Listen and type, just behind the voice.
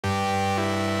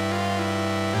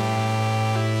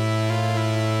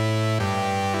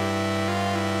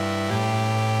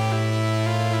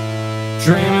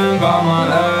Dreaming about my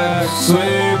ex,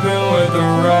 sleeping with the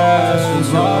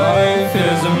rest. Life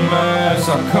is a mess,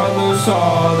 I cut loose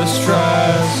all the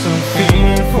stress. I'm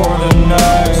fiending for the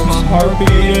next, my heart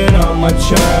beating on my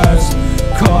chest.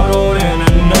 Cuddled in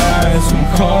a nest, I'm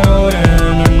cuddled in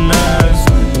a nest.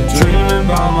 I'm dreaming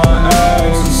about my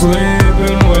ex,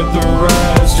 sleeping with the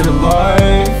rest. Your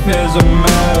life is a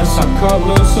mess, I cut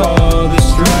loose all the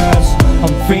stress.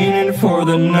 I'm fiending for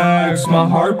the next, my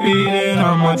heart beating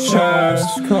on my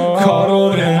chest.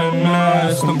 Cuddled in a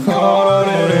nest, I'm cuddled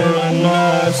in a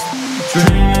nest.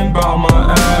 Dreaming about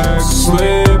my ex,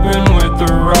 sleeping with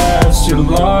the rest. Your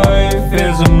life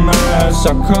is a mess,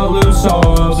 I cut loose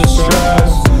all of the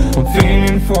stress. I'm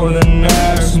fiending for the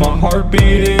next, my heart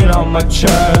beating on my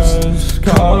chest.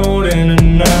 Cuddled in a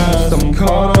nest, I'm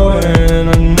cuddled in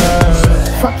a nest.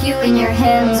 Fuck you in your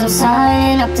hymns, I'm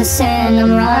signing up to sin.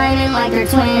 I'm riding like they're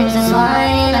twins, I'm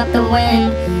lining up the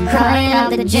wind. Crying out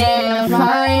the gin, I'm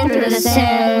flying through the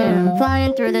sin.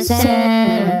 Flying through the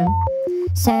sin.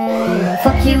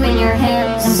 Fuck you in your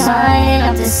hymns, I'm signing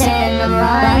up to sin. I'm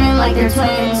riding like they're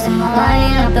twins, I'm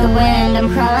lining up the wind. I'm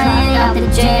crying out the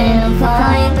gin, I'm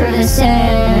flying through the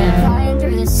sin. Flying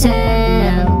through the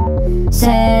sin.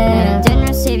 Didn't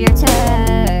receive your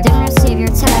text, didn't receive your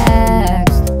text.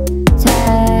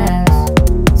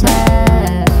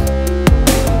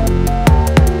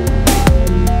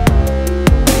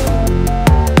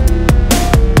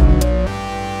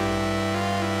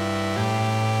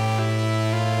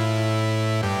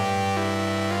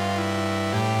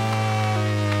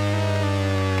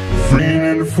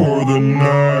 Fiending for the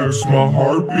next, my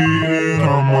heart beating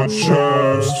on my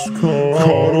chest.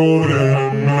 Cuddled in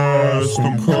a nest,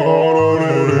 I'm cuddled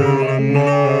in a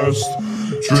nest.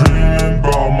 Dreaming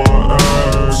about my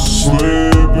ex,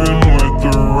 sleeping with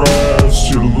the rest.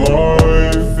 Your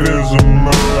life is a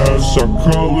mess, I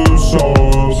cut loose all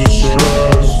of the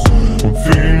stress. I'm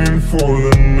fiending for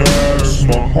the next,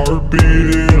 my heart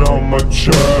beating on my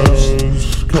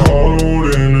chest.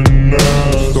 Cuddled in a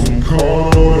nest, I'm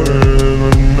cuddled in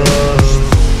a nest.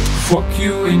 Fuck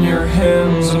you in your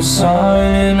hymns, I'm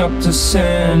signing up to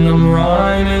sin. I'm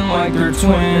riding like they're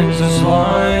twins, I'm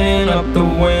lining up the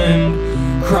wind.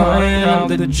 Crying out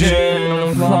the gin,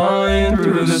 I'm flying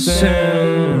through the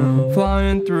sin.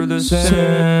 Flying through the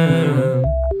sin.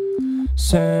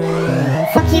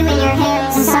 Fuck you in your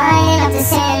hymns, I'm signing up to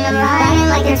sin. I'm riding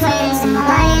like they're twins, I'm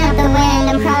lining up the wind.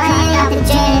 I'm crying out the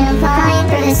gin, I'm